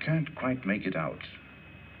 I can't quite make it out.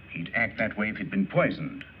 He'd act that way if he'd been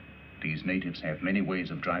poisoned. These natives have many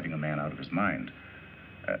ways of driving a man out of his mind.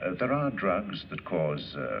 There are drugs that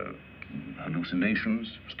cause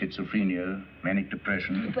hallucinations, schizophrenia, manic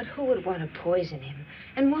depression. But who would want to poison him?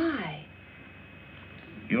 And why?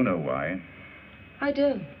 You know why. I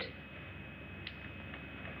don't.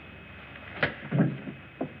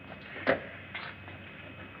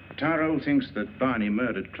 Taro thinks that Barney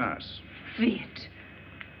murdered Klaas. Viet.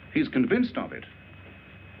 He's convinced of it.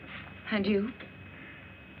 And you?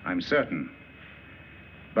 I'm certain.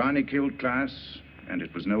 Barney killed Klaas, and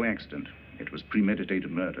it was no accident. It was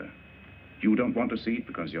premeditated murder. You don't want to see it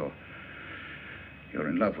because you're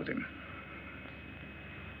in love with him.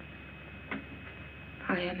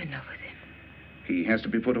 I am in love with him. He has to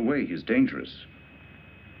be put away. He's dangerous.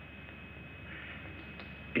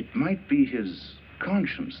 It might be his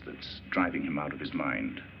conscience that's driving him out of his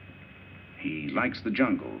mind. He likes the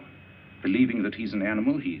jungle. Believing that he's an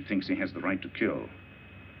animal, he thinks he has the right to kill.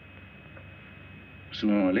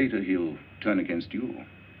 Sooner or later, he'll turn against you.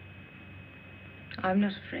 I'm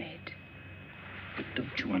not afraid. But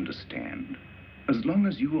don't you understand? As long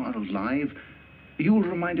as you are alive, you'll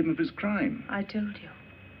remind him of his crime. I told you.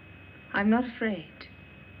 I'm not afraid.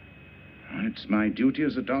 It's my duty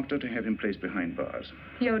as a doctor to have him placed behind bars.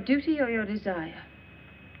 Your duty or your desire?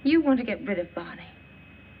 You want to get rid of Barney.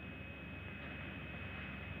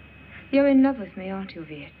 You're in love with me, aren't you,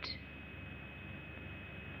 Viet?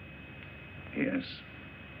 Yes.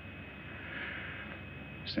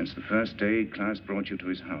 Since the first day Klaus brought you to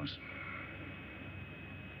his house.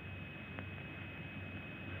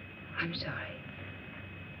 I'm sorry.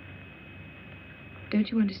 Don't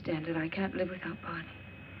you understand that I can't live without Barney?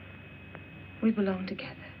 We belong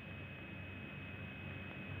together.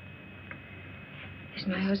 He's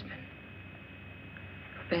my husband.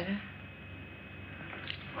 For better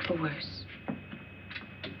or for worse.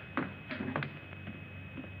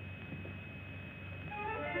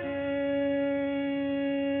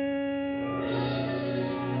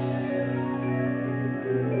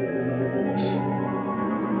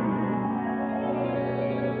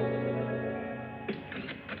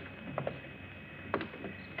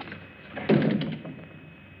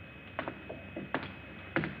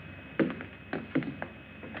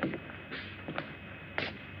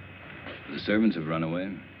 The servants have run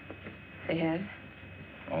away. They have?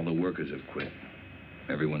 All the workers have quit.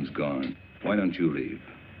 Everyone's gone. Why don't you leave?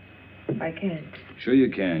 I can't. Sure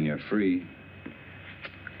you can. You're free.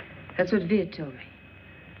 That's what Viet told me.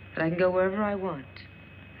 That I can go wherever I want.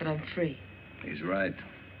 That I'm free. He's right.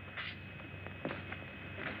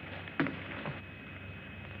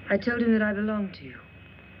 I told him that I belonged to you.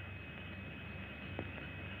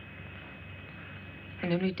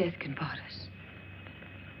 And only death can part us.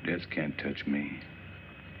 Death can't touch me.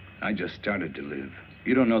 I just started to live.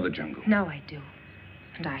 You don't know the jungle. Now I do.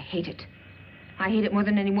 And I hate it. I hate it more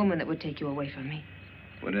than any woman that would take you away from me.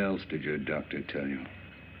 What else did your doctor tell you?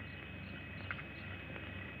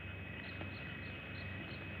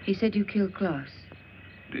 He said you killed Klaus.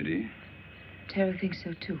 Did he? Tara thinks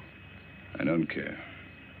so, too. I don't care.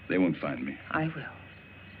 They won't find me. I will.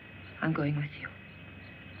 I'm going with you.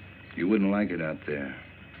 You wouldn't like it out there.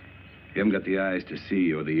 You haven't got the eyes to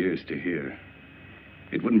see or the ears to hear.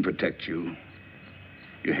 It wouldn't protect you.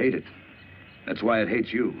 You hate it. That's why it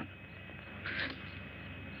hates you.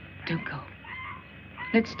 Don't go.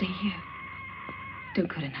 Let's stay here. Don't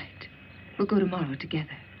go tonight. We'll go tomorrow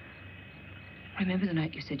together. Remember the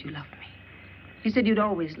night you said you loved me? You said you'd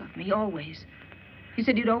always love me, always. You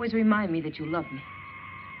said you'd always remind me that you loved me.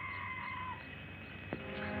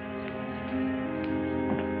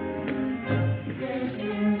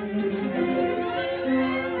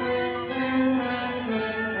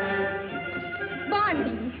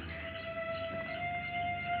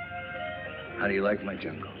 How do you like my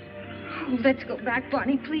jungle? Oh, let's go back,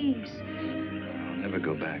 Barney, please. I'll never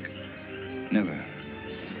go back. Never.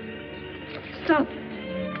 Stop.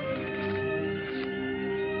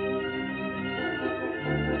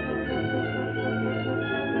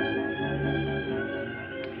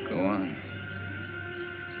 Go on.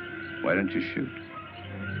 Why don't you shoot?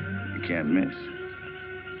 You can't miss.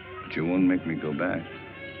 But you won't make me go back.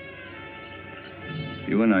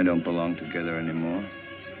 You and I don't belong together anymore.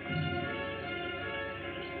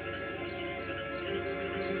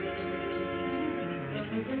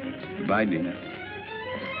 Goodbye, Dina.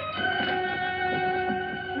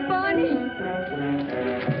 Barney!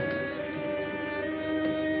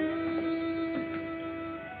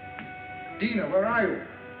 Dina, where are you?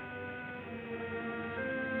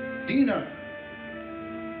 Dina!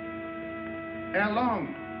 How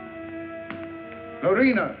long?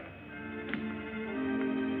 Lorena!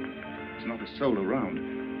 There's not a soul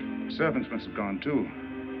around. Servants must have gone, too.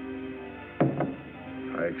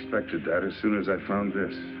 I expected that as soon as I found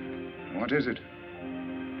this. What is it?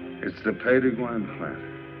 It's the Pays de Guin plant.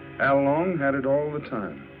 Al Long had it all the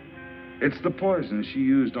time. It's the poison she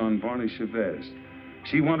used on Barney Chavez.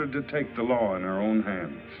 She wanted to take the law in her own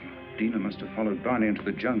hands. Dina must have followed Barney into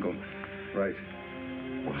the jungle. Right.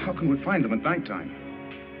 Well, how can we find them at nighttime?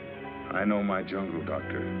 I know my jungle,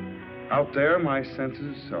 Doctor. Out there, my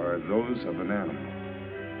senses are those of an animal.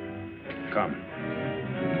 Come.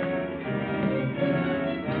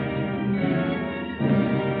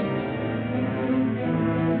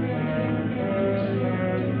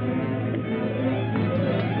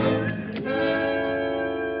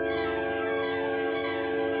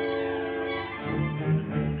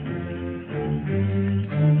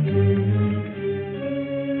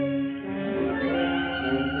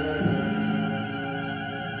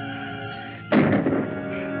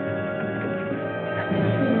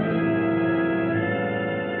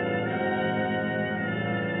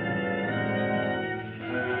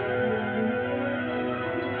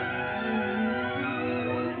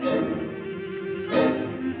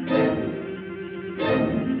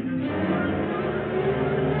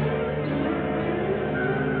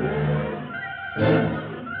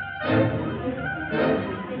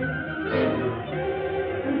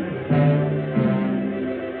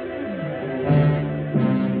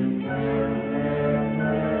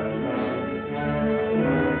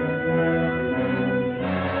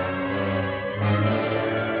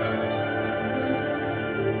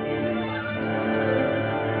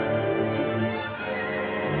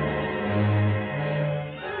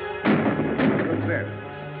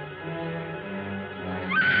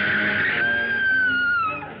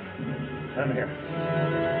 Come here.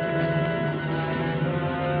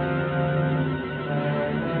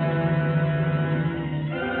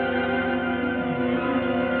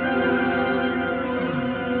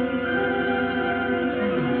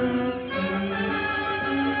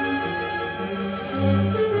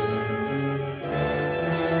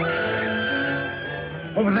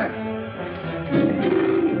 Over there.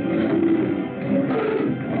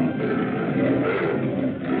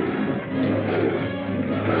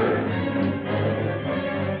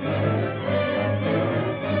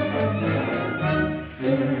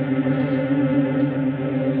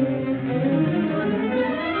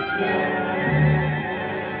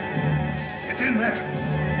 Get in there.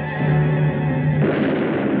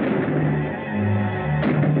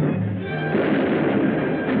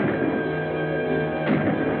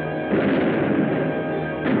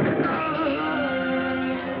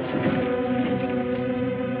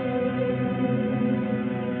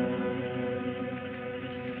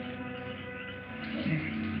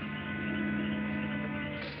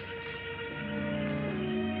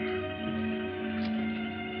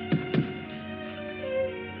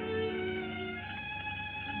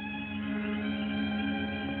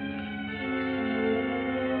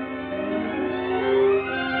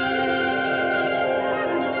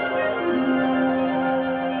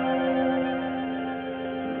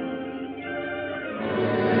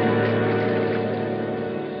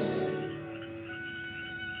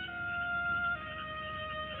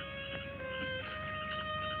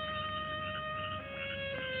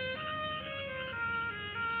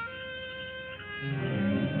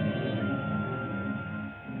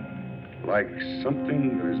 Like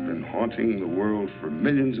something that has been haunting the world for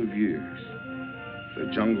millions of years, the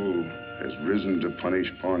jungle has risen to punish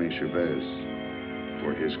Barney Chavez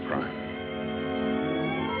for his crime.